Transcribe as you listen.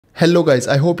Hello guys,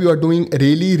 I hope you are doing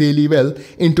really well.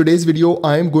 In today's video,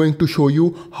 I am going to show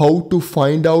you how to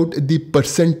find out the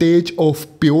percentage of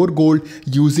pure gold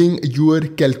using your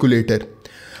calculator.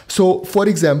 So for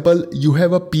example, you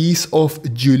have a piece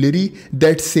of jewelry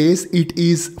that says it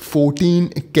is 14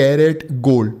 karat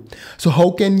gold. So how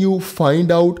can you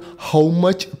find out how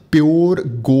much pure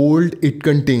gold it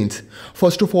contains?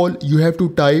 First of all, you have to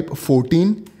type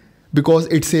 14 because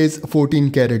it says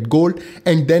 14 karat gold,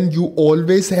 and then you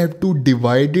always have to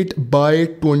divide it by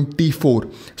 24.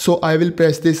 So I will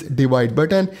press this divide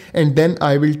button and then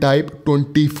I will type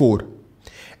 24.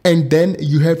 And then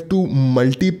you have to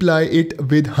multiply it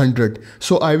with 100.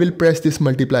 So I will press this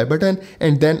multiply button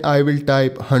and then I will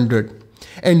type 100.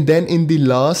 And then in the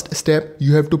last step,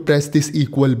 you have to press this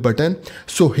equal button.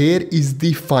 So here is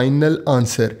the final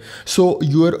answer. So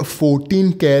your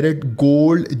 14 karat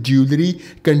gold jewelry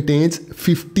contains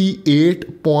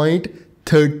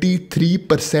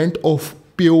 58.33% of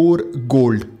pure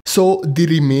gold. So the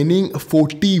remaining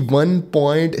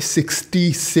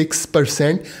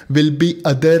 41.66% will be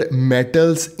other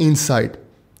metals inside.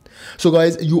 So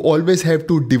guys, you always have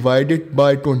to divide it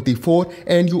by 24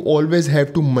 and you always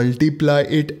have to multiply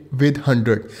it with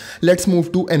 100. Let's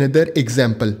move to another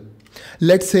example.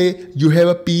 Let's say you have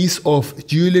a piece of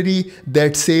jewelry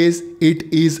that says it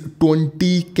is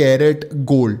 20 karat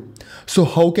gold. So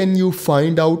how can you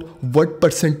find out what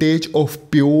percentage of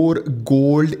pure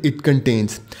gold it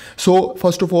contains? So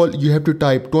first of all, you have to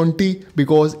type 20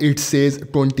 because it says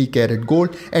 20 karat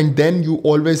gold, and then you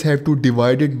always have to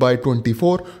divide it by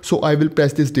 24. So I will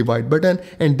press this divide button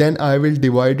and then I will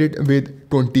divide it with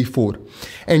 24,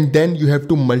 and then you have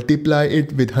to multiply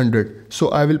it with 100. So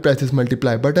I will press this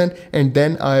multiply button and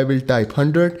then I will type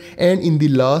 100, and in the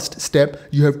last step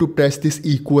you have to press this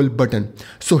equal button.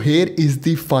 So here is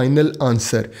the final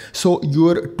answer. So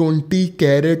your 20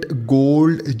 karat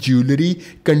gold jewelry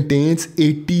contains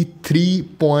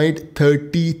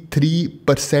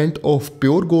 83.33% of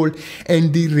pure gold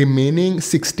and the remaining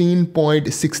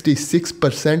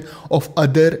 16.66% of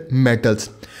other metals.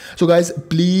 So guys,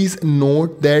 please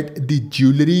note that the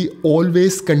jewelry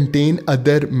always contain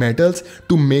other metals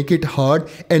to make it hard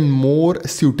and more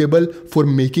suitable for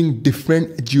making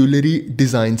different jewelry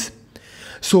designs.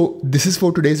 So this is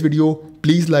for today's video.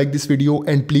 Please like this video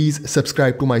and please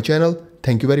subscribe to my channel.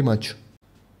 Thank you very much.